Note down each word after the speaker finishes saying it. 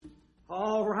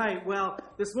All right. Well,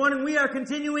 this morning we are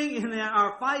continuing in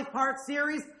our 5-part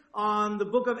series on the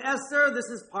book of Esther. This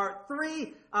is part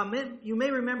 3. You may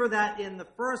remember that in the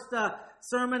first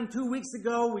sermon 2 weeks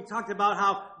ago, we talked about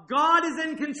how God is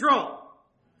in control.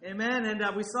 Amen. And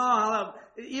we saw how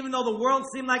even though the world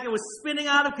seemed like it was spinning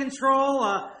out of control,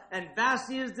 and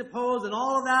Vashti is deposed and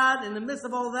all of that, in the midst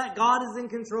of all of that, God is in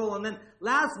control. And then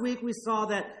last week we saw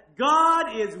that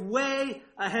God is way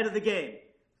ahead of the game.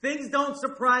 Things don't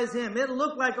surprise him. It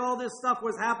looked like all this stuff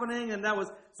was happening and that was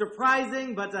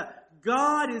surprising, but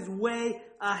God is way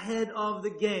ahead of the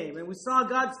game. And we saw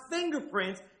God's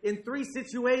fingerprints in 3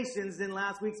 situations in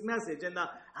last week's message. And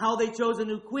how they chose a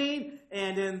new queen,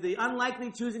 and in the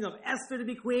unlikely choosing of Esther to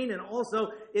be queen, and also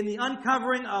in the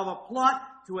uncovering of a plot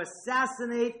to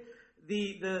assassinate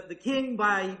the king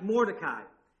by Mordecai.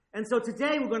 And so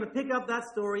today we're going to pick up that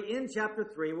story in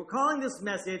chapter 3. We're calling this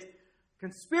message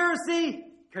Conspiracy,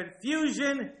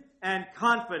 Confusion, and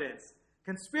Confidence.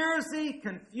 Conspiracy,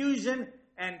 confusion,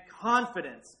 and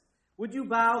confidence. Would you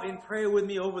bow in prayer with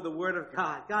me over the Word of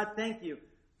God? God, thank you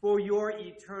for your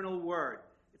eternal Word.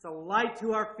 It's a light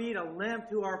to our feet, a lamp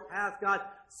to our path. God,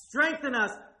 strengthen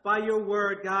us by your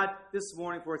Word, God, this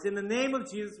morning for us. In the name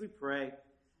of Jesus we pray.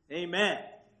 Amen.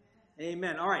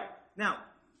 Amen. All right. Now,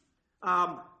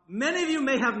 many of you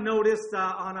may have noticed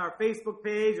on our Facebook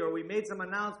page, or we made some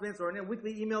announcements, or in a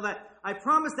weekly email, that I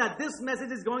promised that this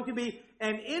message is going to be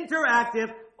an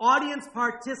interactive audience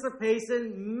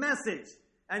participation message.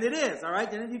 And it is, all right?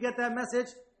 Didn't you get that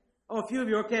message? Oh, a few of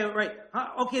you. Okay, right.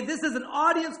 Okay, this is an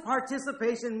audience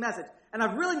participation message. And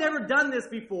I've really never done this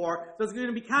before, so it's going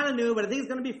to be kind of new, but I think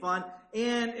it's going to be fun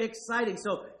and exciting.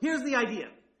 So here's the idea,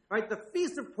 right? The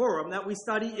Feast of Purim that we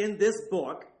study in this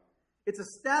book, it's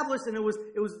established, and it was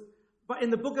in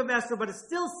the book of Esther, but it's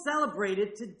still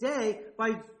celebrated today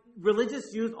by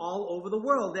religious Jews all over the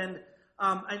world. And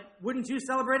wouldn't you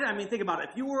celebrate it? I mean, think about it.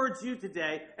 If you were a Jew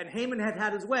today and Haman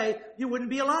had his way, you wouldn't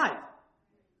be alive.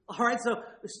 All right, so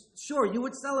sure, you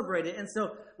would celebrate it. And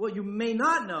so what you may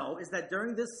not know is that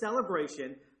during this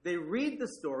celebration, they read the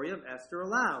story of Esther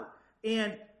aloud.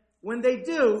 And when they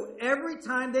do, every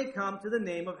time they come to the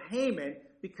name of Haman,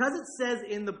 because it says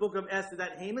in the book of Esther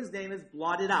that Haman's name is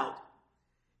blotted out,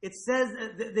 it says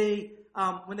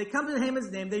that when they come to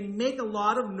Haman's name, they make a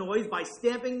lot of noise by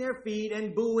stamping their feet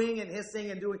and booing and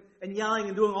hissing and yelling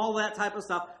and doing all that type of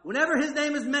stuff whenever his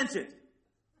name is mentioned.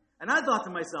 And I thought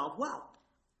to myself, well,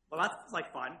 that's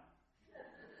like fun.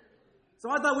 So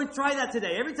I thought we'd try that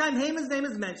today. Every time Haman's name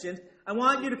is mentioned, I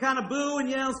want you to kind of boo and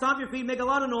yell, stomp your feet, make a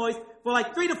lot of noise for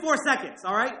like 3 to 4 seconds,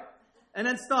 all right? And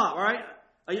then stop, all right?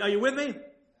 Are you with me?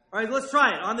 All right, let's try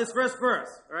it on this first verse,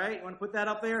 all right? You want to put that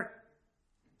up there?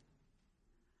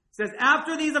 It says,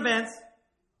 after these events,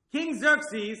 King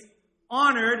Xerxes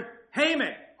honored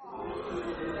Haman.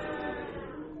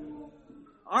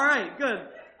 All right, good.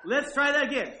 Let's try that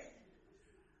again.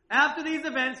 After these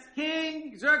events,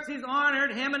 King Xerxes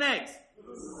honored ham and eggs.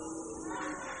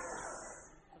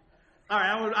 All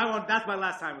right, I won't. That's my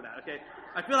last time with that, okay?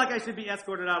 I feel like I should be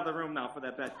escorted out of the room now for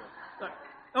that bad joke.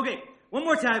 Okay, one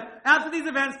more time. After these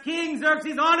events, King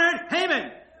Xerxes honored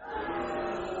Haman.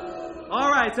 All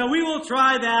right, so we will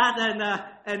try that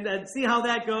and see how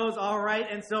that goes. All right,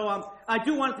 and so I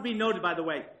do want it to be noted, by the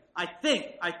way. I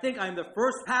think I'm the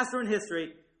first pastor in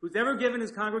history who's ever given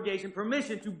his congregation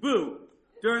permission to boo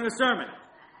during a sermon.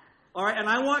 All right, and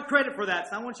I want credit for that.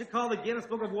 Someone should call the Guinness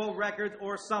Book of World Records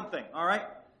or something. All right.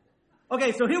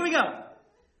 Okay, so here we go.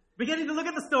 Beginning to look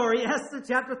at the story, Esther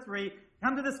chapter 3.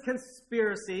 Come to this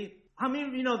conspiracy. How many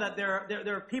of you know that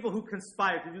there are people who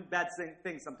conspire to do bad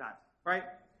things sometimes, right?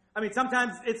 I mean,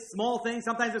 sometimes it's small things,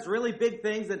 sometimes it's really big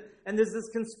things, and there's this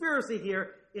conspiracy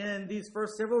here in these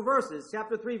first several verses.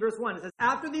 Chapter 3, verse 1, it says,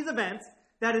 after these events,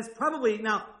 that is probably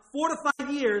now 4 to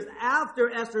 5 years after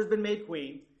Esther has been made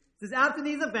queen, it says, after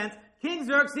these events, King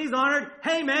Xerxes honored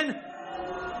Haman,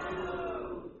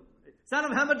 son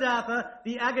of Hammedatha,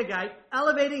 the Agagite,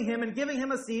 elevating him and giving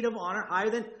him a seat of honor higher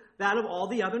than that of all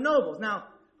the other nobles. Now,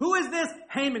 who is this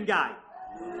Haman guy?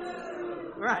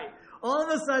 Right. All of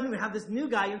a sudden, we have this new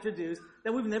guy introduced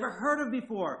that we've never heard of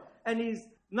before. And he's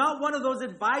not one of those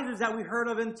advisors that we heard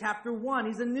of in chapter 1.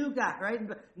 He's a new guy, right?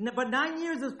 But 9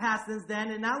 years has passed since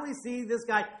then, and now we see this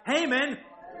guy, Haman,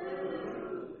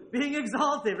 being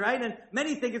exalted, right? And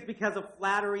many think it's because of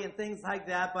flattery and things like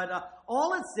that. But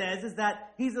all it says is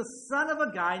that he's a son of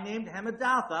a guy named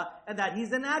Hammedatha, and that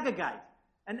he's an Agagite.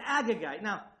 An Agagite.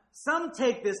 Now, some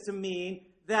take this to mean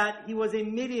that he was a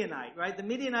Midianite, right? The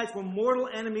Midianites were mortal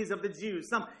enemies of the Jews.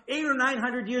 Some 800 or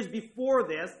 900 years before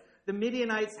this, the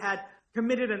Midianites had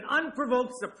committed an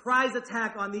unprovoked surprise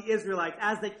attack on the Israelites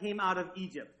as they came out of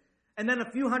Egypt. And then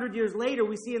a few hundred years later,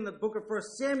 we see in the book of 1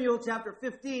 Samuel chapter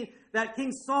 15 that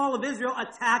King Saul of Israel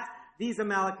attacked these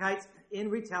Amalekites in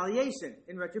retaliation,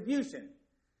 in retribution.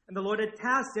 And the Lord had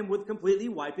tasked him with completely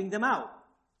wiping them out.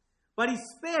 But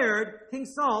King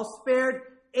Saul spared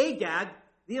Agag,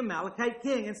 the Amalekite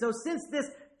king. And so since this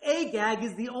Agag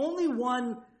is the only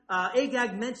one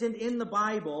Agag mentioned in the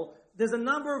Bible, there's a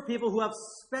number of people who have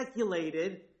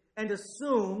speculated and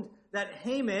assumed that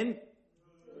Haman,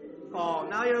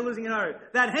 now you're losing an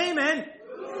art, that Haman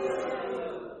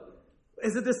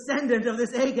is a descendant of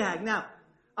this Agag. Now,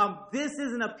 this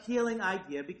is an appealing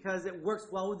idea because it works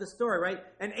well with the story, right?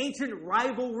 An ancient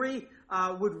rivalry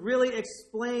would really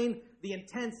explain the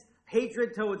intense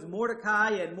hatred towards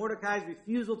Mordecai and Mordecai's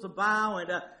refusal to bow.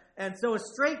 And so a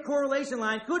straight correlation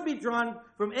line could be drawn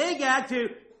from Agag to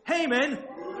Haman,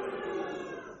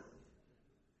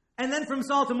 and then from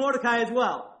Saul to Mordecai as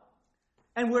well.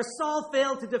 And where Saul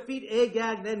failed to defeat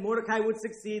Agag, then Mordecai would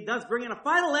succeed, thus bringing a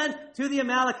final end to the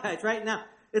Amalekites, right? Now,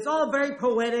 it's all very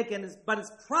poetic, but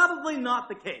it's probably not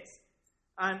the case.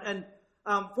 And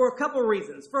for a couple of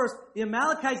reasons. First, the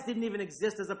Amalekites didn't even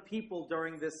exist as a people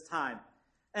during this time.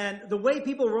 And the way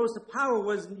people rose to power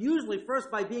was usually first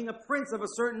by being a prince of a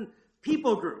certain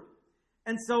people group.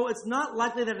 And so it's not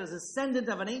likely that a descendant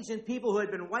of an ancient people who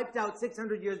had been wiped out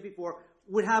 600 years before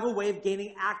would have a way of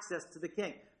gaining access to the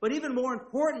king. But even more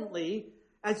importantly,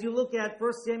 as you look at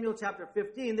 1 Samuel chapter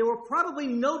 15, there were probably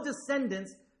no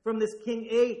descendants from this King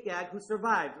Agag who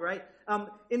survived, right?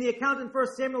 In the account in 1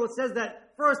 Samuel, it says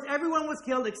that first everyone was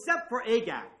killed except for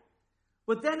Agag.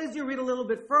 But then as you read a little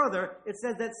bit further, it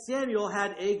says that Samuel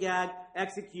had Agag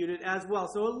executed as well.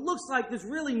 So it looks like there's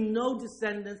really no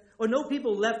descendants or no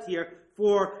people left here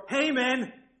for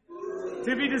Haman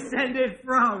to be descended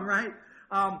from, right?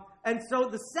 And so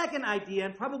the second idea,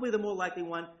 and probably the more likely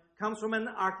one, comes from an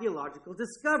archaeological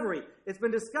discovery. It's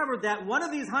been discovered that one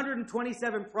of these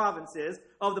 127 provinces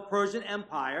of the Persian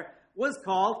Empire was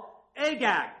called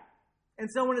Agag. And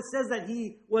so when it says that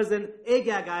he was an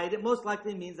Agagite, it most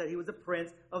likely means that he was a prince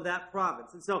of that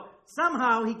province. And so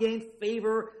somehow he gained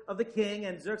favor of the king,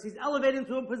 and Xerxes elevated him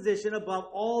to a position above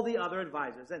all the other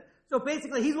advisors. And so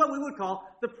basically he's what we would call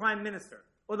the prime minister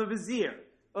or the vizier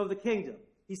of the kingdom.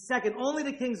 He's second only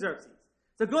to King Xerxes.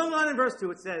 So going on in verse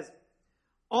 2, it says,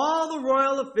 all the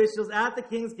royal officials at the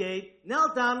king's gate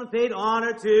knelt down and paid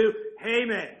honor to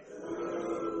Haman.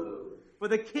 For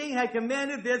the king had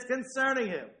commanded this concerning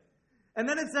him. And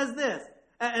then it says this,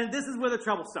 and this is where the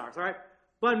trouble starts, all right?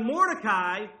 But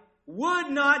Mordecai would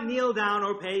not kneel down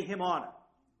or pay him honor.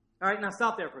 All right, now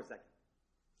stop there for a second.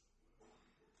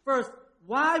 First,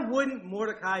 why wouldn't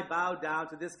Mordecai bow down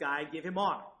to this guy and give him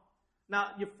honor? Now,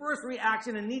 your first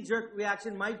reaction, a knee-jerk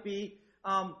reaction, might be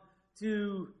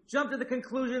to jump to the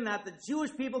conclusion that the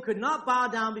Jewish people could not bow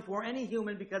down before any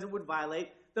human because it would violate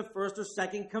the first or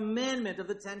second commandment of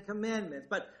the Ten Commandments.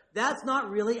 But that's not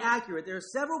really accurate. There are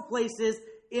several places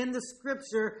in the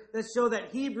Scripture that show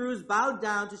that Hebrews bowed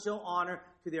down to show honor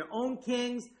to their own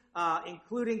kings,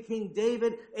 including King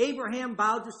David. Abraham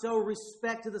bowed to show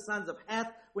respect to the sons of Heth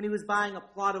when he was buying a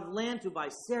plot of land to buy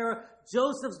Sarah.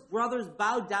 Joseph's brothers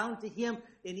bowed down to him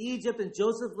in Egypt, and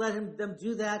Joseph let them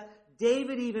do that.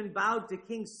 David even bowed to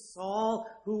King Saul,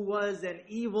 who was an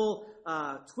evil,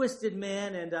 twisted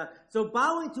man. And so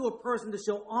bowing to a person to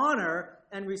show honor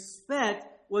and respect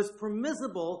was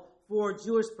permissible for a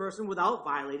Jewish person without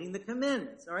violating the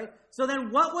commandments. All right. So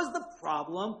then what was the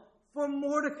problem for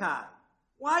Mordecai?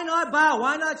 Why not bow?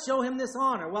 Why not show him this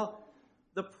honor? Well,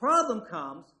 the problem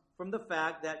comes from the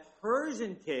fact that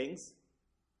Persian kings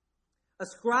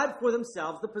ascribed for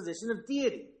themselves the position of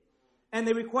deity. And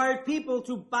they required people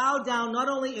to bow down not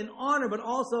only in honor, but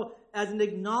also as an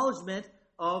acknowledgement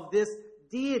of this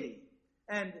deity.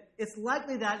 And it's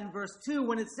likely that in verse 2,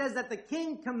 when it says that the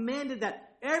king commanded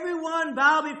that everyone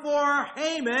bow before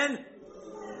Haman,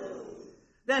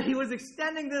 that he was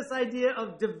extending this idea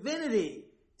of divinity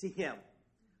to him.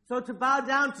 So to bow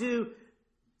down to,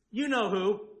 you know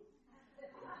who.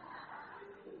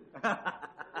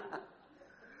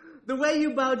 The way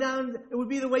you bow down, it would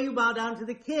be the way you bow down to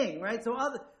the king, right? So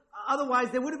otherwise,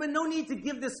 there would have been no need to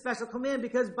give this special command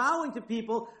because bowing to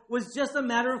people was just a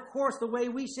matter of course. The way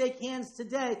we shake hands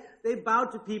today, they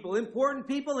bowed to people, important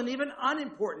people and even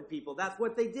unimportant people. That's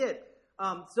what they did.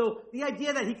 So the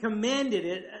idea that he commanded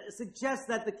it suggests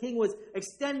that the king was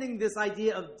extending this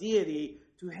idea of deity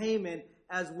to Haman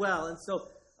as well. And so,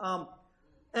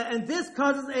 and this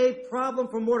causes a problem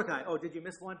for Mordecai. Oh, did you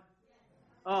miss one?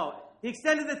 Oh, he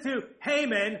extended it to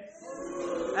Haman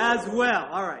as well.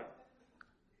 All right.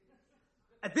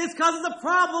 And this causes a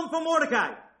problem for Mordecai.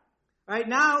 All right,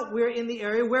 now we're in the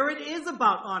area where it is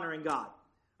about honoring God.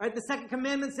 All Right? The second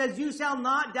commandment says, you shall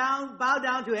not bow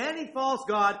down to any false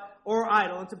god or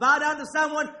idol. And to bow down to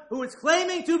someone who is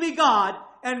claiming to be God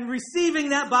and receiving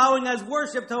that bowing as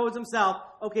worship towards himself,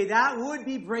 okay, that would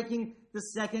be breaking the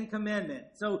second commandment.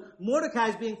 So Mordecai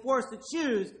is being forced to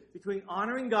choose between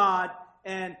honoring God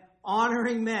and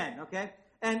honoring men, okay?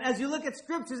 And as you look at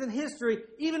scriptures and history,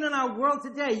 even in our world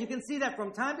today, you can see that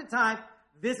from time to time,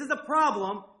 this is a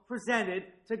problem presented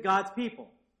to God's people.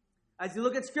 As you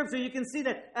look at Scripture, you can see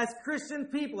that as Christian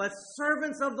people, as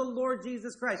servants of the Lord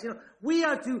Jesus Christ, we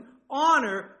are to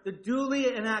honor the duly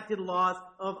enacted laws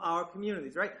of our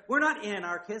communities, right? We're not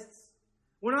anarchists.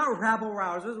 We're not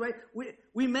rabble-rousers, right?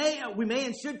 We may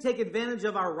and should take advantage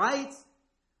of our rights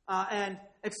and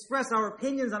express our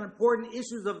opinions on important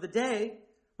issues of the day,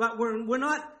 but we're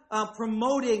not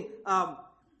promoting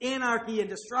anarchy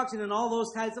and destruction and all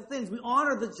those types of things. We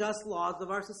honor the just laws of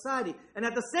our society. And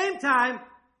at the same time,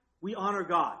 we honor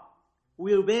God.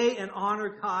 We obey and honor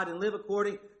God and live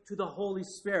according to the Holy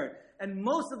Spirit. And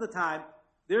most of the time,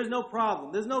 there's no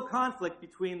problem. There's no conflict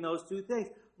between those two things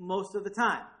most of the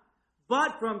time.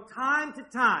 But from time to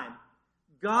time,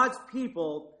 God's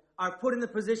people are put in the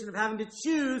position of having to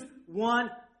choose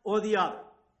one or the other.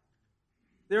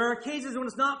 There are occasions when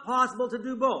it's not possible to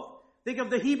do both. Think of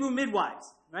the Hebrew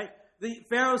midwives, right? The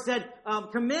Pharaoh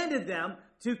commanded them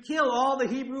to kill all the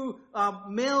Hebrew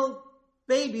male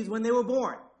babies when they were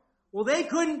born. Well, they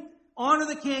couldn't honor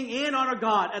the king and honor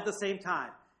God at the same time.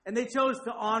 And they chose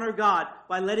to honor God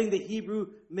by letting the Hebrew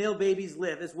male babies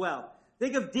live as well.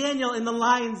 Think of Daniel in the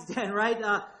lion's den, right?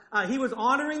 He was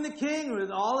honoring the king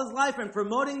with all his life and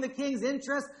promoting the king's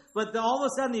interest, but all of a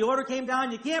sudden the order came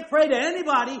down, you can't pray to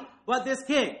anybody but this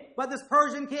king, but this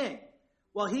Persian king.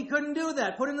 Well, he couldn't do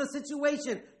that. Put in the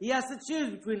situation, he has to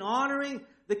choose between honoring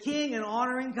the king and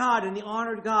honoring God, and he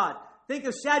honored God. Think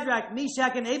of Shadrach,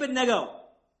 Meshach, and Abednego.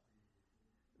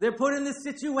 They're put in this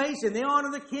situation. They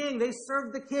honor the king. They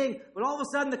serve the king. But all of a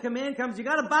sudden the command comes, you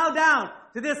got to bow down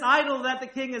to this idol that the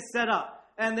king has set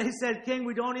up. And they said, King,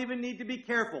 we don't even need to be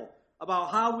careful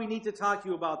about how we need to talk to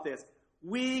you about this.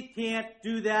 We can't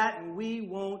do that, and we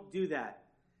won't do that.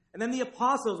 And then the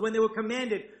apostles, when they were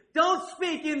commanded, don't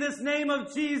speak in this name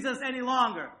of Jesus any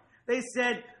longer. They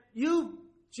said, you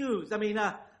Jews,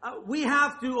 we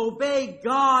have to obey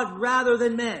God rather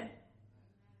than men.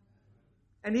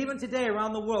 And even today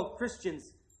around the world,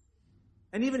 Christians,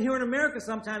 and even here in America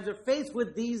sometimes, are faced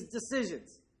with these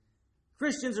decisions.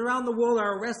 Christians around the world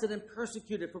are arrested and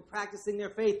persecuted for practicing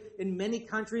their faith in many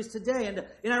countries today. And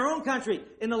in our own country,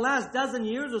 in the last dozen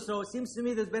years or so, it seems to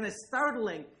me there's been a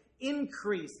startling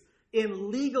increase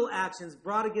in legal actions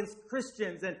brought against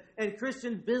Christians and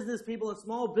Christian business people and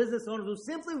small business owners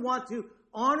who simply want to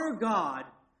honor God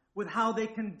with how they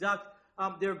conduct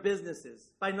their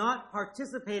businesses by not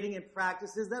participating in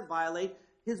practices that violate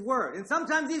His Word. And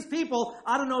sometimes these people,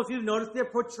 I don't know if you've noticed, they're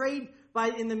portrayed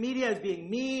in the media as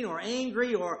being mean or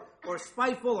angry or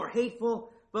spiteful or hateful.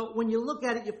 But when you look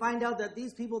at it, you find out that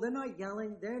these people, they're not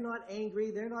yelling, they're not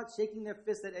angry, they're not shaking their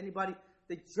fist at anybody.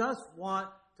 They just want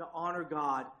to honor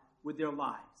God with their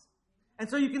lives. And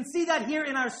so you can see that here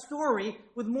in our story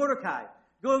with Mordecai.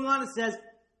 Going on, it says,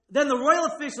 then the royal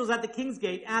officials at the king's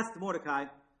gate asked Mordecai,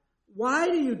 why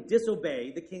do you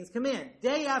disobey the king's command?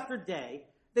 Day after day,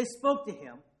 they spoke to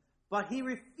him, but he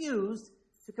refused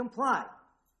to comply.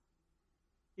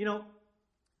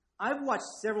 I've watched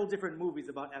several different movies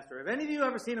about Esther. Have any of you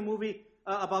ever seen a movie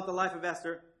about the life of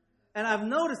Esther? And I've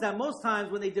noticed that most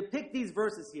times when they depict these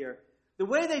verses here, the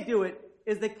way they do it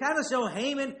is they kind of show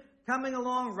Haman coming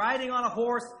along, riding on a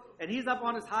horse, and he's up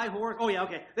on his high horse. Oh, yeah,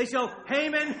 okay. They show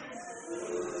Haman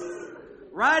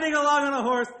riding along on a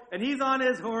horse, and he's on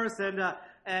his horse,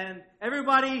 and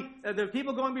everybody, the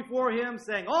people going before him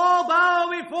saying, all bow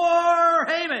before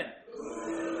Haman.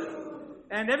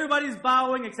 And everybody's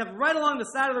bowing, except right along the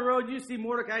side of the road, you see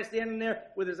Mordecai standing there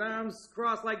with his arms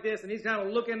crossed like this, and he's kind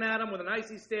of looking at him with an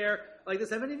icy stare like this.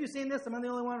 Have any of you seen this? Am I the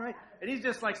only one, right? And he's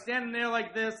just like standing there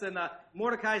like this, and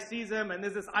Mordecai sees him, and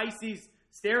there's this icy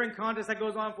staring contest that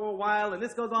goes on for a while, and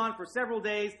this goes on for several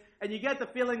days, and you get the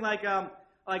feeling like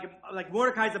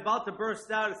Mordecai's about to burst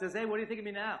out and says, hey, what do you think of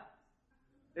me now?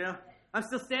 I'm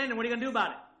still standing. What are you going to do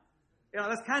about it?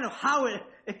 That's kind of how it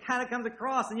kind of comes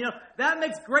across. And, that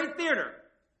makes great theater,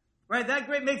 right? That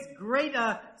makes great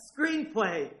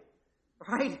screenplay,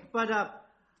 right? But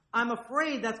I'm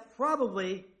afraid that's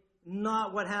probably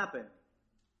not what happened.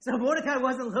 So Mordecai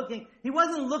wasn't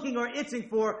looking or itching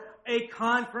for a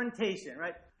confrontation,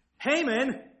 right?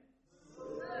 Haman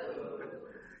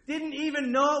didn't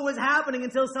even know it was happening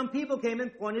until some people came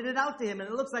and pointed it out to him. And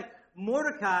it looks like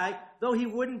Mordecai, though he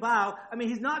wouldn't bow,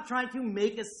 he's not trying to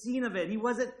make a scene of it. He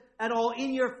wasn't at all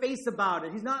in your face about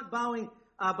it. He's not bowing,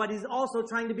 but he's also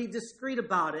trying to be discreet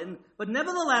about it. But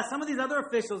nevertheless, some of these other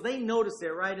officials, they notice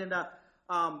it, right?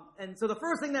 And so the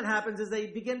first thing that happens is they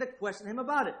begin to question him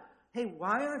about it. Hey,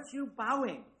 why aren't you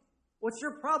bowing? What's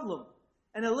your problem?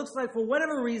 And it looks like for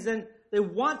whatever reason, they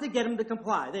want to get him to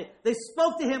comply. They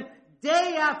spoke to him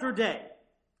day after day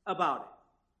about it,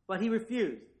 but he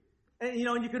refused. And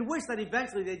you could wish that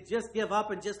eventually they'd just give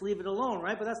up and just leave it alone,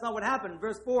 right? But that's not what happened.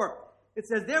 Verse 4, it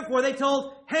says, therefore they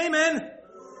told Haman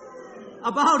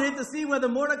about it to see whether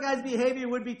Mordecai's behavior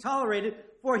would be tolerated,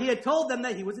 for he had told them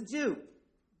that he was a Jew.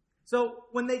 So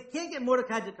when they can't get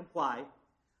Mordecai to comply,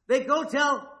 they go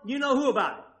tell you-know-who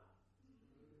about it.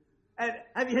 And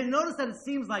have you noticed that it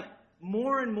seems like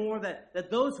more and more that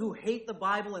those who hate the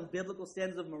Bible and biblical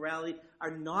standards of morality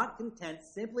are not content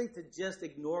simply to just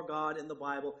ignore God in the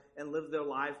Bible and live their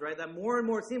lives, right? That more and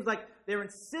more it seems like they're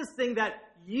insisting that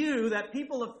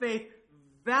people of faith,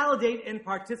 validate and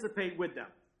participate with them.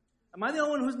 Am I the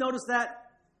only one who's noticed that?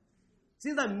 It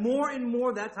seems like more and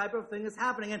more that type of thing is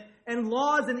happening. And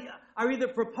laws are either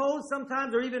proposed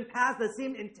sometimes or even passed that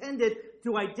seem intended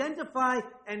to identify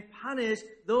and punish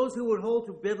those who would hold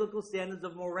to biblical standards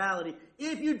of morality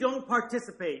if you don't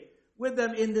participate with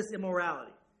them in this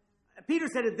immorality. Peter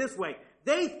said it this way: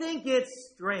 they think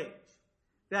it's strange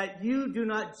that you do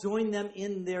not join them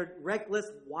in their reckless,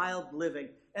 wild living,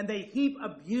 and they heap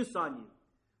abuse on you.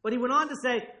 But he went on to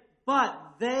say,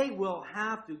 but they will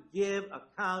have to give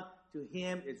account to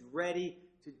him is ready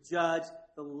to judge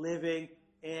the living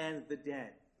and the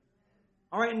dead.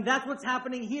 All right, and that's what's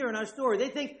happening here in our story. They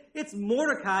think it's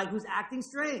Mordecai who's acting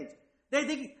strange. They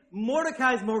think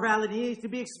Mordecai's morality needs to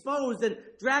be exposed and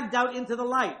dragged out into the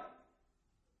light.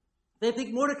 They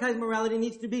think Mordecai's morality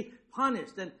needs to be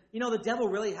punished. And, the devil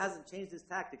really hasn't changed his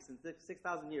tactics in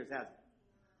 6,000 years, has he?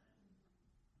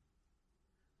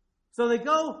 So they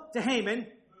go to Haman.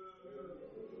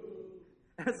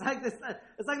 It's like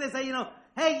they say,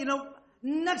 hey,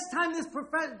 next time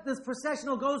this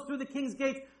processional goes through the king's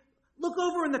gates, look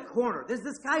over in the corner. There's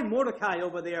this guy Mordecai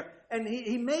over there, and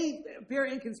he may appear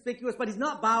inconspicuous, but he's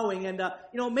not bowing, and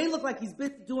it may look like he's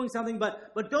doing something,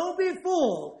 but don't be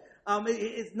fooled.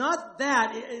 It's not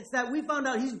that. It's that we found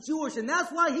out he's Jewish, and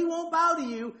that's why he won't bow to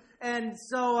you. And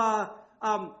so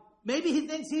maybe he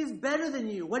thinks he's better than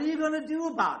you. What are you going to do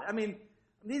about it? I mean,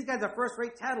 these guys are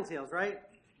first-rate tattletales, right?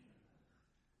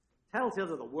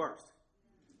 Tattletales are the worst.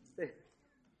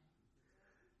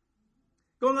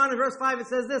 Going on in verse 5, it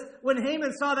says this: when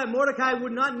Haman saw that Mordecai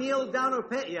would not kneel down or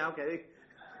pay... Yeah, okay.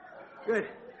 Good.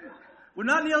 Would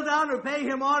not kneel down or pay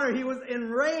him honor, he was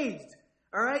enraged.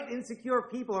 All right? Insecure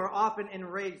people are often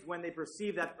enraged when they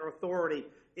perceive that their authority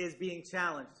is being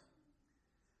challenged.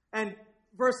 And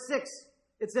verse 6,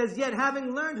 it says, yet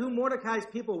having learned who Mordecai's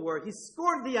people were, he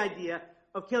scorned the idea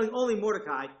of killing only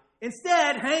Mordecai.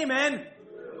 Instead, Haman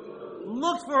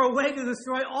looked for a way to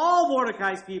destroy all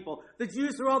Mordecai's people, the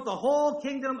Jews throughout the whole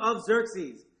kingdom of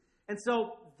Xerxes. And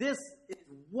so this is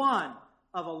one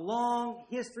of a long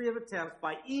history of attempts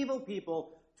by evil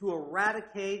people to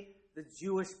eradicate the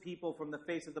Jewish people from the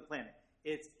face of the planet.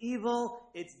 It's evil,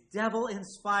 it's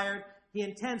devil-inspired. He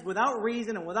intends without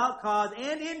reason and without cause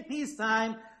and in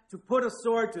peacetime to put a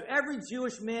sword to every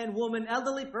Jewish man, woman,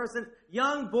 elderly person,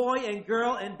 young boy and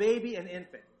girl and baby and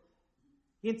infant.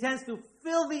 He intends to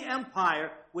fill the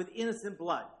empire with innocent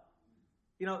blood.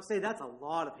 Say that's a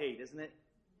lot of hate, isn't it?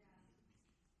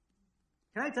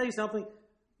 Can I tell you something?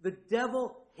 The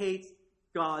devil hates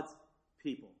God's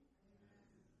people.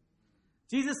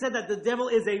 Jesus said that the devil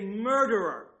is a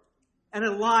murderer and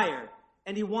a liar,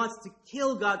 and he wants to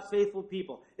kill God's faithful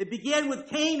people. It began with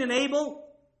Cain and Abel,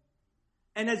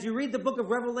 and as you read the book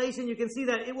of Revelation, you can see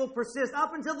that it will persist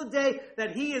up until the day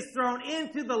that he is thrown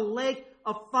into the lake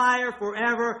of fire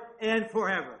forever and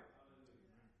forever.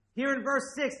 Here in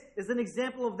verse 6 is an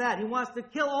example of that. He wants to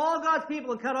kill all God's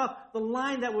people and cut off the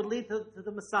line that would lead to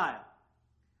the Messiah.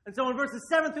 And so in verses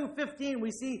 7 through 15, we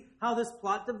see how this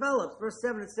plot develops. Verse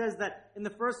 7, it says that in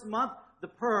the first month, the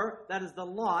pur, that is the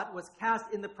lot, was cast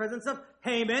in the presence of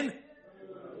Haman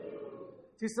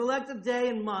to select a day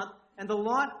and month, and the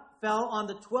lot fell on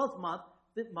the 12th month,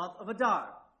 the month of Adar.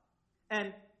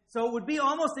 And so it would be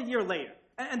almost a year later.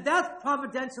 And that's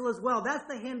providential as well. That's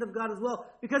the hand of God as well.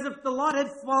 Because if the lot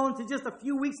had fallen to just a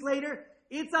few weeks later,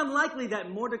 it's unlikely that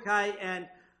Mordecai and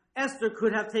Esther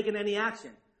could have taken any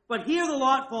action. But here the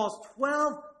lot falls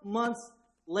 12 months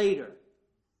later.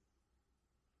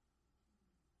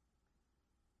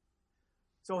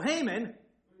 So Haman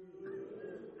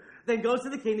then goes to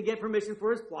the king to get permission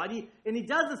for his plot. And he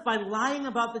does this by lying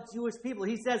about the Jewish people.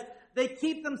 He says they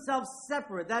keep themselves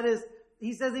separate. That is,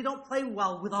 he says they don't play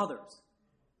well with others.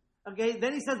 Okay,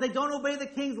 then he says they don't obey the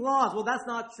king's laws. Well, that's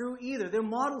not true either. They're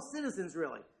model citizens,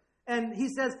 really. And he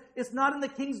says it's not in the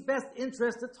king's best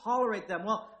interest to tolerate them.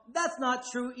 Well, that's not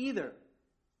true either.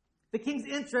 The king's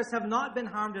interests have not been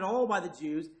harmed at all by the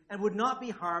Jews and would not be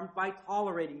harmed by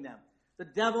tolerating them. The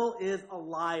devil is a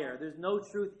liar. There's no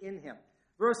truth in him.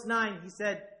 Verse 9, he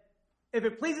said, if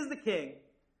it pleases the king,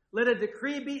 let a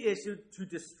decree be issued to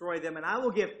destroy them, and I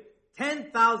will give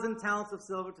 10,000 talents of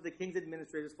silver to the king's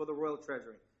administrators for the royal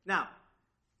treasury. Now,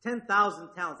 10,000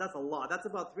 talents, that's a lot. That's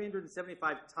about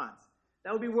 375 tons.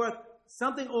 That would be worth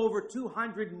something over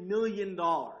 $200 million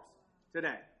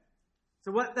today.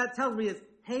 So what that tells me is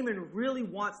Haman really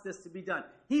wants this to be done.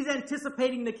 He's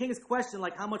anticipating the king's question,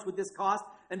 like, how much would this cost?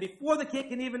 And before the king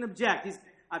can even object,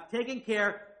 I've taken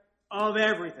care of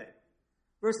everything.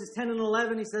 Verses 10 and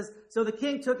 11, he says, so the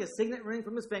king took his signet ring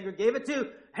from his finger, gave it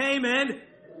to Haman,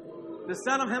 the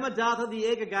son of Hammedatha the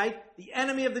Agagite, the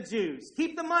enemy of the Jews.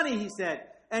 Keep the money, he said,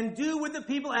 and do with the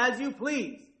people as you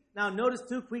please. Now, notice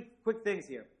two quick things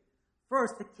here.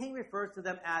 First, the king refers to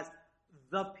them as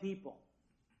the people.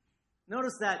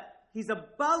 Notice that he's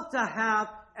about to have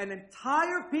an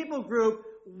entire people group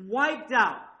wiped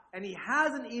out, and he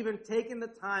hasn't even taken the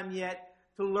time yet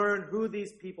to learn who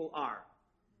these people are.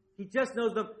 He just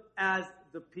knows them as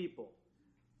the people.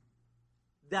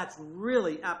 That's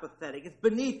really apathetic. It's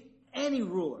beneath any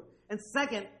ruler. And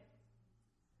second,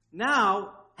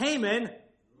 now Haman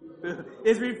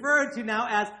is referred to now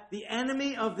as the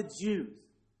enemy of the Jews.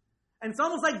 And it's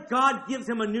almost like God gives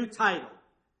him a new title,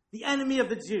 the enemy of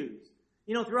the Jews.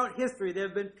 You know, throughout history, there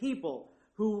have been people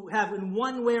who have in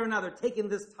one way or another taken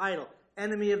this title,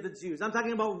 enemy of the Jews. I'm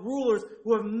talking about rulers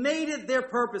who have made it their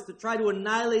purpose to try to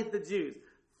annihilate the Jews.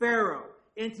 Pharaoh,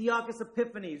 Antiochus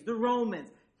Epiphanes, the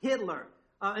Romans, Hitler.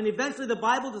 And eventually the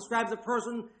Bible describes a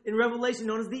person in Revelation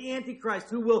known as the Antichrist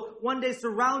who will one day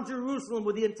surround Jerusalem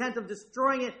with the intent of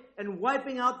destroying it and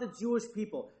wiping out the Jewish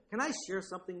people. Can I share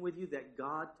something with you that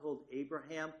God told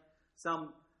Abraham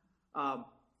some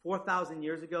 4,000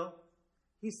 years ago?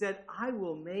 He said, I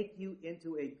will make you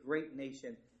into a great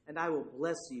nation, and I will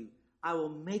bless you. I will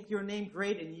make your name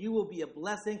great, and you will be a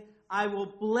blessing. I will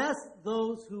bless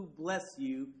those who bless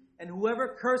you, and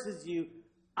whoever curses you,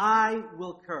 I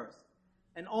will curse.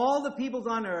 And all the peoples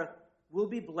on earth will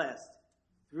be blessed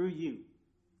through you.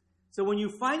 So when you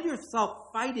find yourself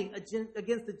fighting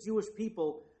against the Jewish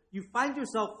people, you find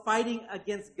yourself fighting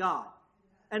against God.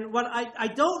 And what I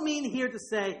don't mean here to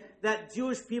say that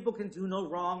Jewish people can do no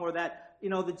wrong, or that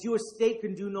the Jewish state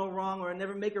can do no wrong, or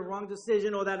never make a wrong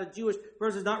decision, or that a Jewish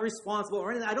person is not responsible,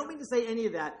 or anything. I don't mean to say any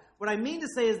of that. What I mean to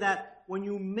say is that when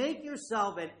you make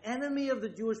yourself an enemy of the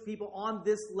Jewish people on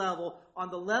this level, on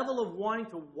the level of wanting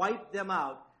to wipe them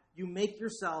out, you make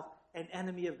yourself an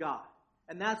enemy of God.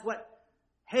 And that's what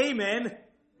Haman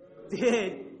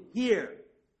did here.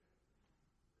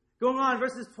 Going on,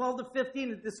 verses 12 to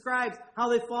 15, it describes how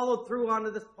they followed through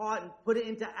onto this plot and put it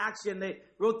into action. They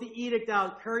wrote the edict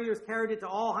out. Couriers carried it to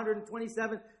all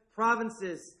 127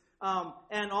 provinces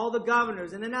and all the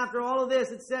governors. And then after all of this,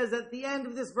 it says at the end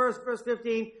of this verse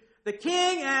 15, the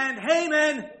king and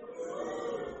Haman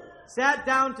sat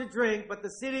down to drink, but the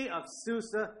city of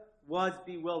Susa was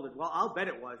bewildered. Well, I'll bet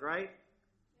it was, right?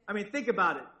 I mean, think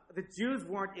about it. The Jews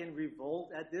weren't in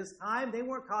revolt at this time. They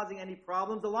weren't causing any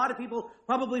problems. A lot of people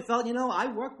probably felt, I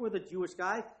work with a Jewish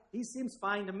guy. He seems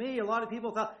fine to me. A lot of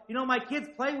people thought, my kids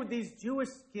play with these Jewish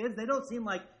kids. They don't seem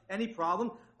like any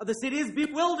problem. The city is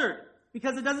bewildered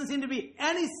because there doesn't seem to be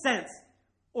any sense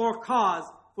or cause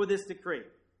for this decree.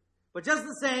 But just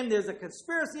the same, there's a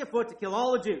conspiracy afoot to kill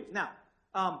all the Jews. Now,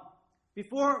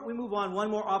 before we move on, one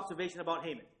more observation about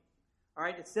Haman. All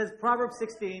right, it says Proverbs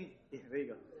 16. Yeah, there you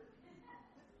go.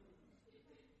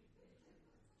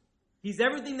 He's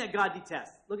everything that God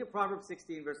detests. Look at Proverbs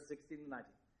 16, verses 16 and 19.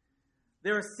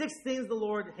 There are 6 things the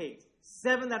Lord hates,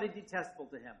 7 that are detestable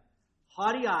to him.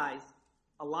 Haughty eyes,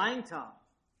 a lying tongue,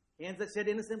 hands that shed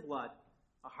innocent blood,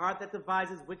 a heart that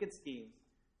devises wicked schemes,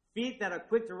 feet that are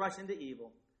quick to rush into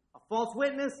evil, a false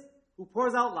witness who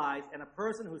pours out lies, and a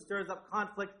person who stirs up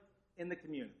conflict in the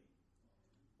community.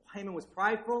 Haman was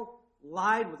prideful,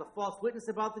 lied, was a false witness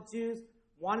about the Jews,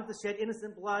 wanted to shed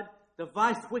innocent blood,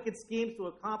 devised wicked schemes to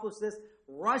accomplish this,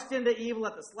 rushed into evil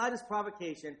at the slightest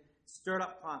provocation, stirred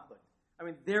up conflict. I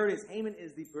mean, there it is. Haman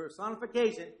is the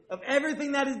personification of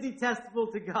everything that is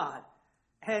detestable to God.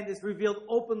 And it's revealed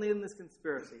openly in this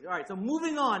conspiracy. All right, so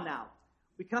moving on now.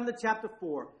 We come to chapter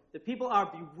 4. The people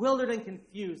are bewildered and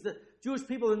confused. The Jewish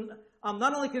people are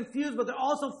not only confused, but they're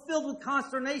also filled with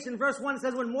consternation. Verse 1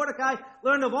 says, when Mordecai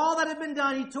learned of all that had been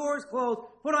done, he tore his clothes,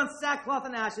 put on sackcloth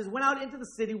and ashes, went out into the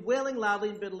city, wailing loudly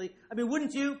and bitterly. I mean,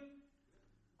 wouldn't you?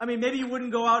 I mean, maybe you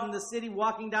wouldn't go out in the city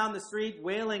walking down the street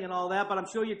wailing and all that, but I'm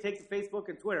sure you'd take to Facebook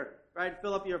and Twitter, right?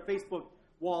 Fill up your Facebook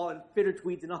wall and Twitter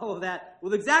tweets and all of that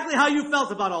with exactly how you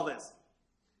felt about all this.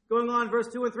 Going on, verse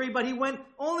 2 and 3, but he went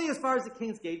only as far as the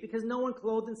king's gate, because no one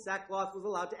clothed in sackcloth was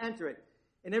allowed to enter it.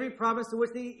 In every province to which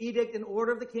the edict and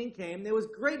order of the king came, there was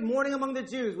great mourning among the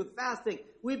Jews, with fasting,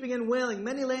 weeping, and wailing.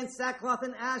 Many lay in sackcloth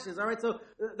and ashes. All right, so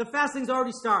the fasting's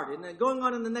already started. And going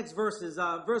on in the next verses,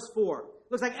 verse 4.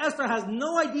 Looks like Esther has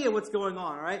no idea what's going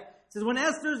on, all right? It says, when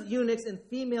Esther's eunuchs and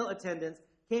female attendants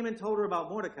came and told her about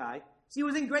Mordecai, she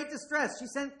was in great distress. She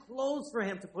sent clothes for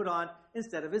him to put on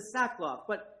instead of his sackcloth,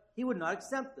 but he would not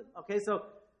accept them. Okay, so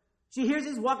she hears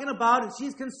he's walking about, and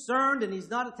she's concerned, and he's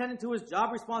not attending to his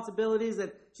job responsibilities,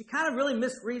 and she kind of really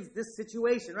misreads this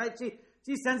situation, right?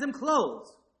 She sends him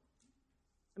clothes.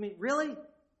 I mean, really?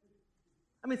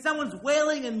 I mean, someone's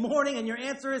wailing and mourning, and your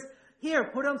answer is,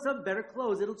 here, put on some better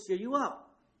clothes. It'll cheer you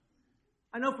up.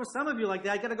 I know for some of you like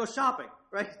that, you got to go shopping,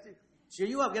 right? Cheer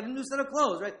you up. Get a new set of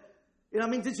clothes, right? You know, I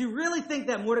mean, did you really think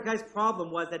that Mordecai's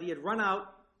problem was that he had run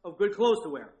out of good clothes to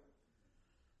wear?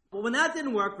 Well, when that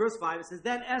didn't work, verse 5, it says,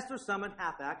 then Esther summoned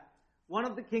Hathach, one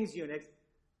of the king's eunuchs,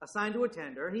 assigned to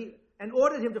attend her, and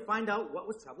ordered him to find out what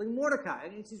was troubling Mordecai. I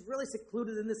mean, she's really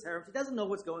secluded in this harem. She doesn't know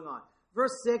what's going on.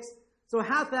 Verse 6, so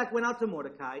Hathach went out to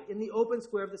Mordecai in the open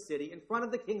square of the city in front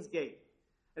of the king's gate.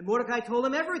 And Mordecai told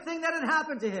him everything that had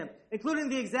happened to him, including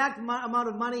the exact amount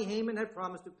of money Haman had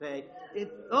promised to pay.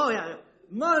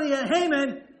 Money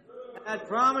Haman had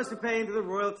promised to pay into the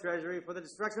royal treasury for the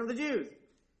destruction of the Jews.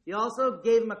 He also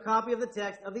gave him a copy of the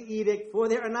text of the edict for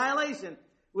their annihilation,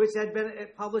 which had been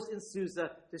published in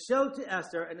Susa, to show to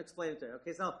Esther and explain it to her.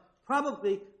 Okay, so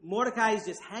probably Mordecai is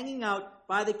just hanging out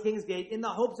by the king's gate in the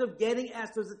hopes of getting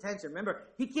Esther's attention. Remember,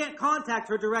 he can't contact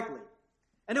her directly.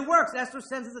 And it works. Esther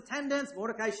sends his attendants.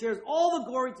 Mordecai shares all the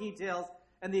gory details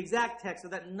and the exact text so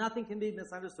that nothing can be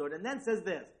misunderstood. And then says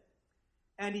this,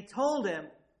 and he told him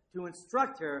to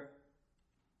instruct her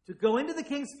to go into the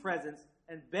king's presence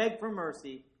and beg for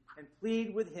mercy and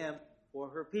plead with him for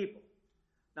her people.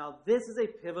 Now, this is a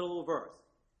pivotal verse.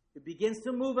 It begins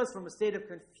to move us from a state of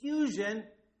confusion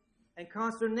and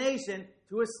consternation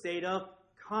to a state of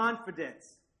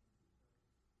confidence.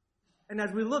 And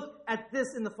as we look at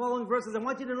this in the following verses, I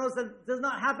want you to notice that it does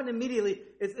not happen immediately.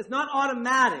 It's not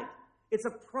automatic. It's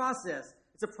a process.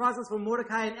 It's a process for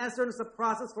Mordecai and Esther, and it's a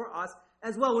process for us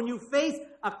as well. When you face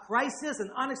a crisis, an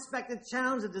unexpected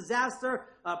challenge, a disaster,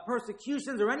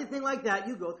 persecutions, or anything like that,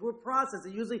 you go through a process.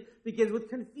 It usually begins with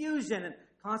confusion and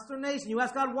consternation. You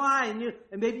ask God why,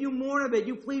 and maybe you mourn a bit.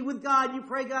 You plead with God. You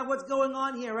pray, God, what's going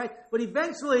on here, right? But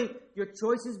eventually, your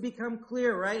choices become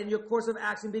clear, right? And your course of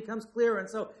action becomes clear. And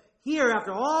so here,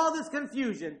 after all this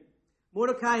confusion,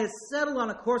 Mordecai has settled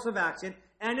on a course of action,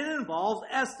 and it involves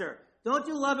Esther. Don't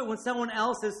you love it when someone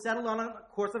else has settled on a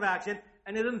course of action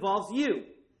and it involves you?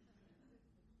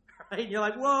 Right? And you're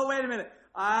like, whoa, wait a minute.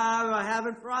 I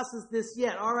haven't processed this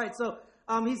yet. All right, so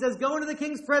he says, go into the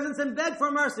king's presence and beg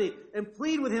for mercy and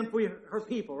plead with him for her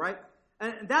people, right?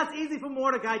 And that's easy for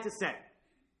Mordecai to say.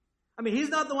 I mean, he's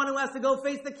not the one who has to go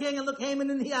face the king and look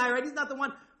Haman in the eye, right? He's not the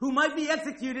one who might be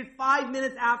executed 5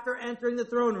 minutes after entering the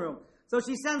throne room. So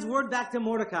she sends word back to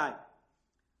Mordecai.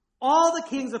 All the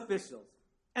king's officials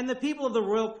and the people of the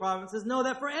royal provinces know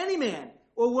that for any man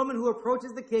or woman who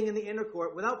approaches the king in the inner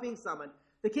court without being summoned,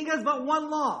 the king has but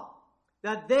one law,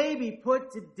 that they be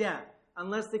put to death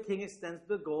unless the king extends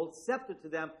the gold scepter to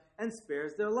them and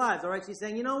spares their lives. All right, she's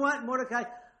saying, you know what, Mordecai,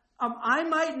 I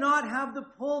might not have the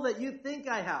pull that you think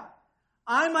I have.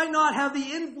 I might not have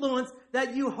the influence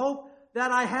that you hope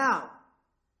that I have.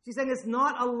 She's saying it's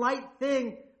not a light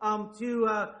thing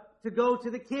to go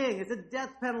to the king. It's a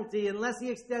death penalty unless he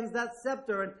extends that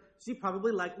scepter. And she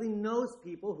probably likely knows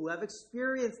people who have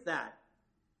experienced that.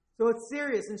 So it's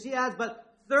serious. And she adds, but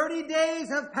 30 days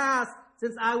have passed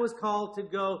since I was called to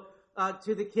go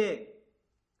to the king.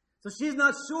 So she's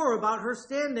not sure about her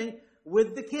standing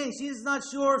with the king. She's not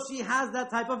sure if she has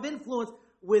that type of influence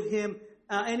with him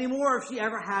anymore, if she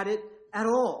ever had it at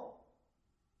all.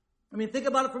 I mean, think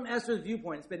about it from Esther's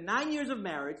viewpoint. It's been 9 years of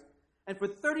marriage, and for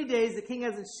 30 days, the king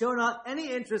hasn't shown up any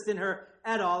interest in her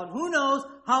at all. And who knows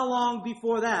how long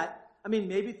before that? I mean,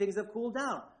 maybe things have cooled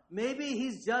down. Maybe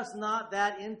he's just not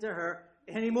that into her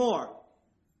anymore.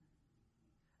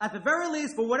 At the very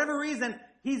least, for whatever reason,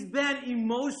 he's been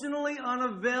emotionally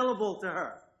unavailable to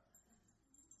her.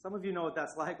 Some of you know what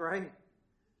that's like, right?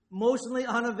 Emotionally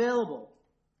unavailable.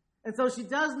 And so she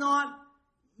does not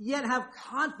yet have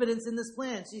confidence in this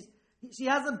plan. She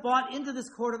hasn't bought into this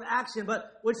course of action,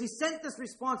 but when she sent this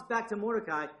response back to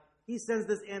Mordecai, he sends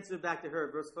this answer back to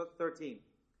her, verse 13.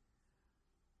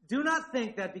 Do not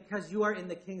think that because you are in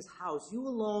the king's house, you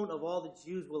alone of all the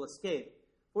Jews will escape.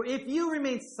 For if you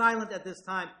remain silent at this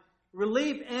time,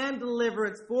 relief and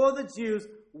deliverance for the Jews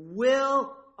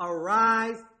will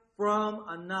arise from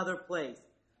another place.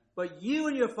 But you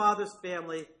and your father's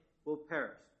family will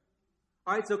perish.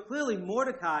 All right, so clearly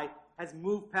Mordecai has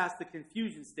moved past the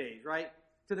confusion stage, right,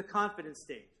 to the confidence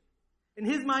stage. In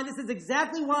his mind, this is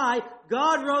exactly why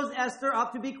God rose Esther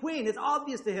up to be queen. It's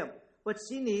obvious to him. But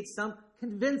she needs some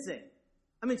convincing.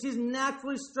 I mean, she's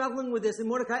naturally struggling with this, and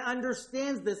Mordecai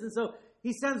understands this. And so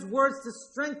he sends words to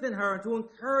strengthen her and to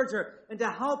encourage her and to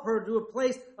help her to a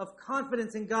place of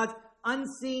confidence in God's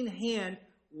unseen hand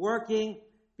working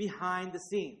behind the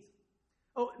scenes.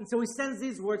 Oh, and so he sends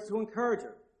these words to encourage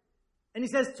her. And he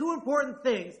says two important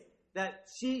things that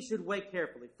she should weigh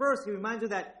carefully. First, he reminds her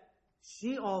that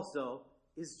she also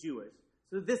is Jewish.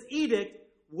 So this edict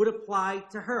would apply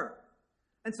to her.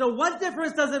 And so what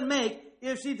difference does it make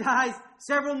if she dies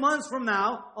several months from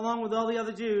now, along with all the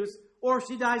other Jews, or if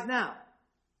she dies now?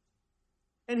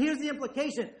 And here's the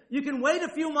implication. You can wait a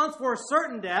few months for a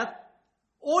certain death,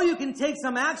 or you can take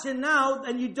some action now,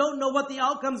 and you don't know what the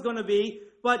outcome's going to be,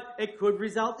 but it could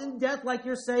result in death, like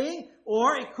you're saying,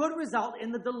 or it could result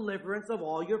in the deliverance of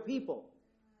all your people.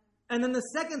 And then the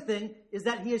second thing is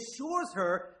that he assures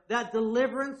her that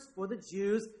deliverance for the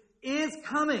Jews is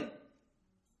coming.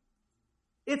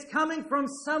 It's coming from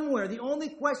somewhere. The only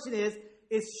question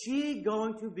is she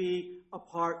going to be a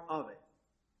part of it?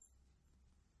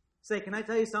 Say, can I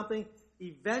tell you something?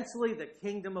 Eventually the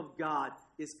kingdom of God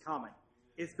is coming.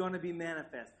 It's going to be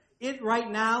manifest. It right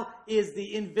now is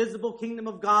the invisible kingdom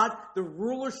of God, the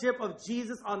rulership of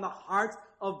Jesus on the hearts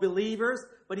of believers.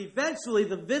 But eventually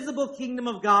the visible kingdom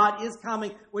of God is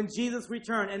coming when Jesus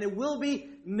returns, and it will be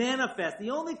manifest. The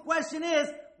only question is,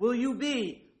 will you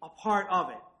be a part of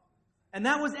it? And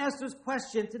that was Esther's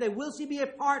question today. Will she be a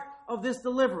part of this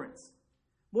deliverance?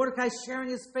 Mordecai's sharing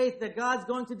his faith that God's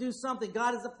going to do something.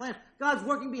 God has a plan. God's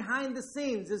working behind the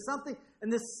scenes. There's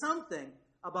something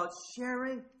about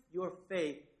sharing your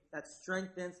faith that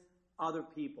strengthens other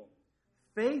people.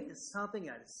 Faith is something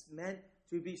that is meant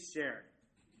to be shared.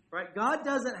 Right? God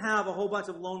doesn't have a whole bunch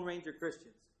of Lone Ranger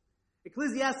Christians.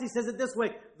 Ecclesiastes says it this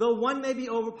way: though one may be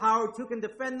overpowered, two can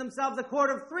defend themselves. A cord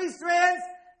of three strands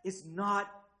is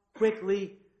not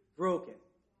quickly broken.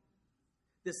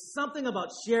 There's something about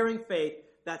sharing faith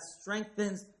that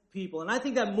strengthens people. And I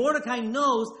think that Mordecai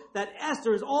knows that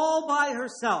Esther is all by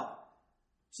herself.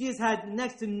 She has had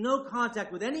next to no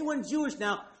contact with anyone Jewish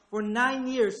now for 9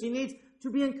 years. She needs to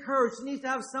be encouraged. She needs to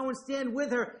have someone stand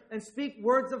with her and speak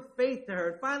words of faith to her.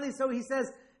 And finally, so he says,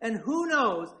 and who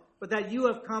knows but that you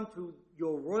have come to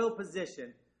your royal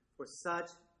position for such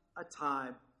a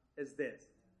time as this.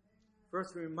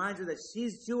 First, he reminds her that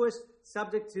she's Jewish,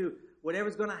 subject to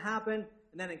whatever's going to happen,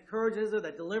 and then encourages her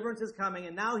that deliverance is coming,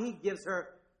 and now he gives her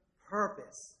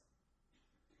purpose.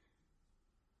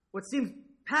 What seems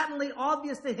patently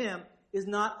obvious to him is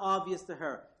not obvious to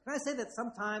her. Can I say that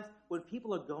sometimes when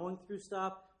people are going through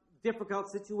stuff, difficult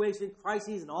situation,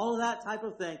 crises, and all of that type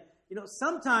of thing,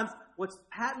 sometimes what's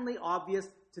patently obvious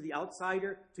to the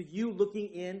outsider, to you looking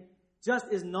in, just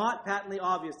is not patently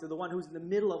obvious to the one who's in the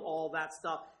middle of all that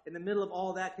stuff, in the middle of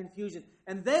all that confusion.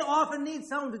 And they often need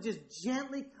someone to just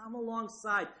gently come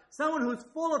alongside. Someone who's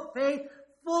full of faith,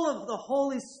 full of the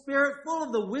Holy Spirit, full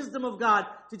of the wisdom of God,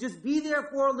 to just be there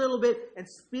for a little bit and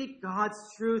speak God's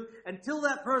truth until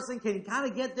that person can kind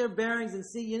of get their bearings and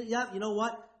see, you know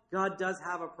what? God does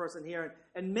have a person here.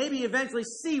 And maybe eventually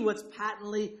see what's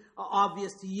patently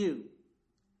obvious to you.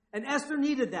 And Esther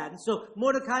needed that. And so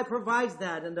Mordecai provides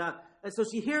that. And so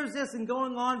she hears this, and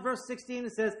going on, verse 16,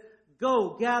 it says,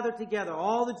 go, gather together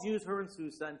all the Jews who are in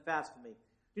Susa and fast for me.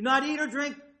 Do not eat or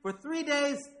drink for 3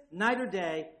 days, night or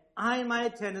day. I and my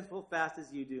attendants will fast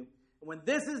as you do. And when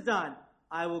this is done,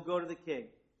 I will go to the king,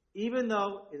 even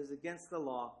though it is against the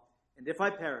law. And if I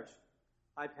perish,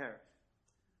 I perish.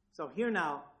 So here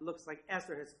now, it looks like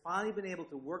Esther has finally been able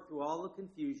to work through all the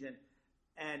confusion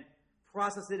and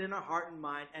process it in her heart and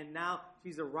mind. And now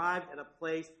she's arrived at a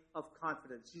place of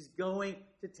confidence. She's going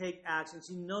to take action.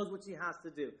 She knows what she has to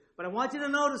do. But I want you to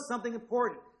notice something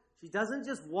important. She doesn't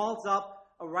just waltz up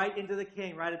right into the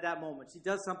king right at that moment. She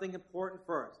does something important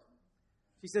first.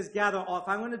 She says, gather all. If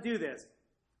I'm going to do this,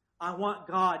 I want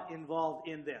God involved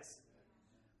in this.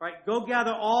 Right? Go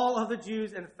gather all of the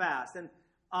Jews and fast. And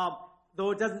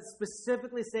though it doesn't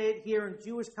specifically say it here in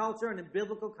Jewish culture and in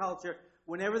biblical culture,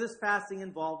 whenever there's fasting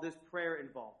involved, there's prayer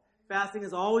involved. Fasting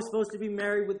is always supposed to be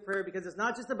married with prayer because it's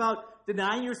not just about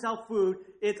denying yourself food.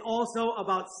 It's also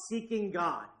about seeking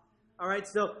God. All right,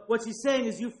 so what she's saying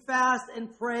is you fast and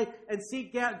pray and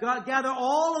seek God, gather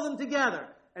all of them together.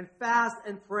 and fast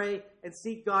and pray and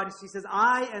seek God. And she says,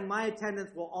 I and my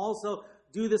attendants will also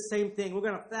do the same thing. We're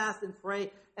going to fast and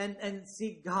pray and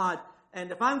seek God.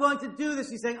 And if I'm going to do this,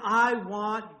 she's saying, I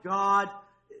want God's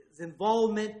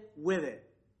involvement with it.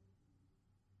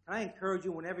 Can I encourage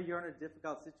you, whenever you're in a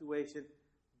difficult situation,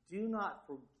 do not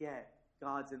forget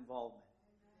God's involvement.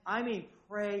 I mean,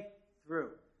 pray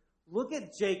through. Look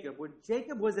at Jacob. When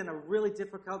Jacob was in a really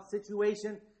difficult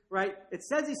situation, right, it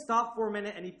says he stopped for a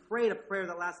minute and he prayed a prayer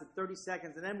that lasted 30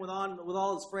 seconds and then went on with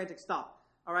all his frantic stuff.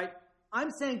 All right?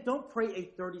 I'm saying don't pray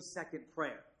a 30-second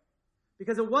prayer.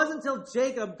 Because it wasn't until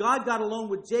Jacob, God got alone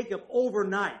with Jacob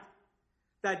overnight,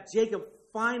 that Jacob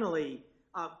finally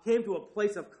came to a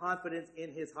place of confidence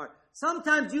in his heart.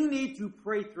 Sometimes you need to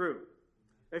pray through.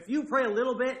 If you pray a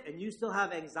little bit and you still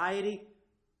have anxiety,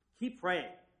 keep praying.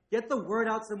 Get the word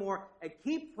out some more and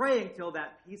keep praying till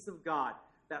that peace of God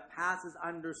that passes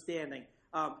understanding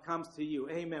comes to you.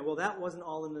 Amen. Well, that wasn't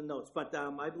all in the notes, but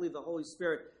I believe the Holy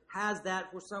Spirit has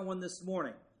that for someone this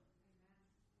morning.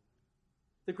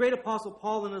 The great apostle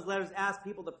Paul in his letters asked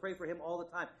people to pray for him all the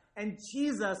time. And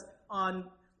Jesus, on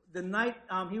the night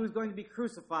he was going to be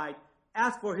crucified,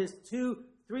 asked for his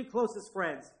 3 closest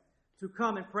friends to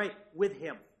come and pray with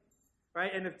him.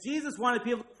 Right? And if Jesus wanted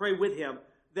people to pray with him,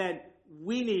 then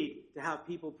we need to have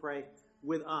people pray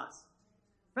with us.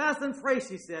 Fast and pray,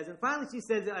 she says. And finally she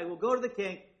says, I will go to the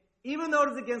king, even though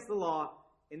it is against the law,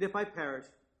 and if I perish,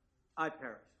 I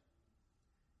perish.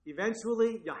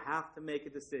 Eventually, you have to make a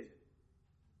decision.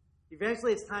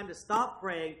 Eventually, it's time to stop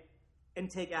praying and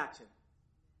take action.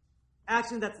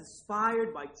 Action that's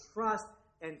inspired by trust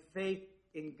and faith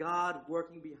in God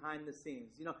working behind the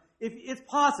scenes. You know, if it's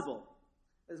possible,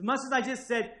 as much as I just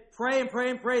said, pray and pray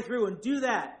and pray through and do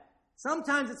that,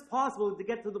 sometimes it's possible to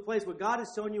get to the place where God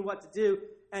has shown you what to do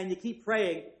and you keep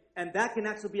praying, and that can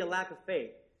actually be a lack of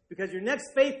faith. Because your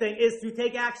next faith thing is to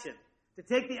take action. To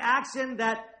take the action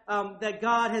that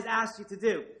God has asked you to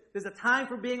do. There's a time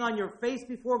for being on your face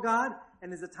before God, and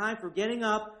there's a time for getting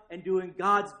up and doing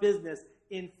God's business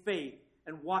in faith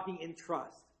and walking in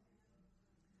trust.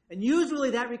 And usually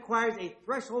that requires a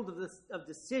threshold of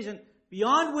decision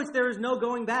beyond which there is no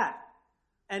going back,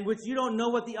 and which you don't know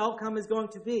what the outcome is going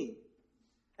to be.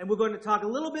 And we're going to talk a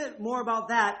little bit more about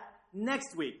that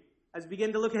next week as we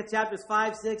begin to look at chapters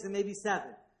 5, 6, and maybe 7.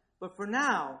 But for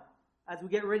now, as we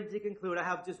get ready to conclude, I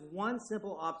have just one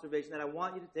simple observation that I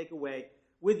want you to take away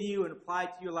with you and apply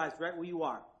to your lives right where you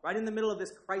are, right in the middle of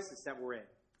this crisis that we're in.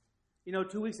 You know,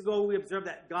 2 weeks ago we observed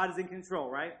that God is in control,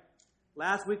 right?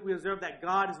 Last week we observed that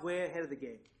God is way ahead of the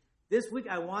game. This week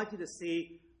I want you to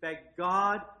see that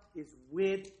God is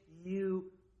with you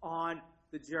on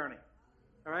the journey.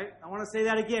 All right? I want to say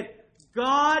that again.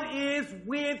 God is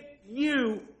with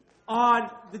you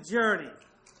on the journey.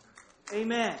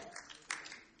 Amen.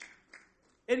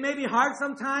 It may be hard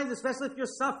sometimes, especially if you're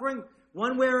suffering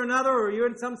one way or another, or you're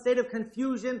in some state of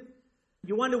confusion.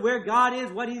 You wonder where God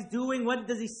is, what He's doing, what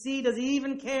does He see, does He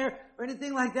even care, or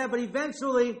anything like that. But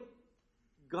eventually,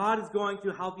 God is going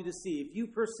to help you to see. If you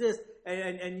persist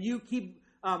and you keep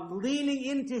leaning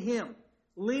into Him,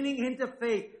 leaning into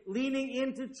faith, leaning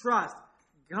into trust,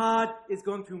 God is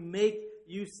going to make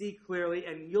you see clearly,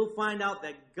 and you'll find out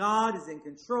that God is in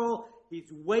control,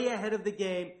 He's way ahead of the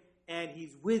game, and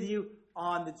He's with you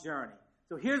on the journey.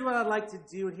 So here's what I'd like to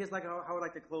do, and here's how I'd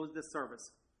like to close this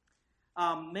service.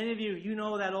 Many of you, you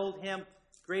know that old hymn,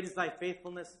 Great is Thy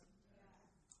Faithfulness.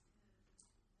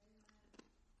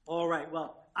 All right,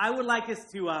 well, I would like us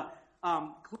to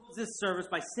close this service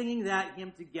by singing that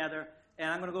hymn together, and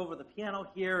I'm going to go over the piano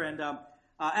here, and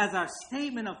as our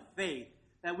statement of faith,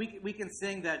 that we can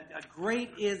sing that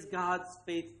great is God's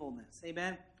faithfulness.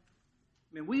 Amen?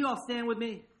 Will you all stand with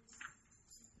me?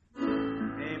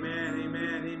 Amen,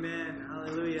 amen, amen.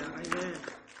 Hallelujah. Amen.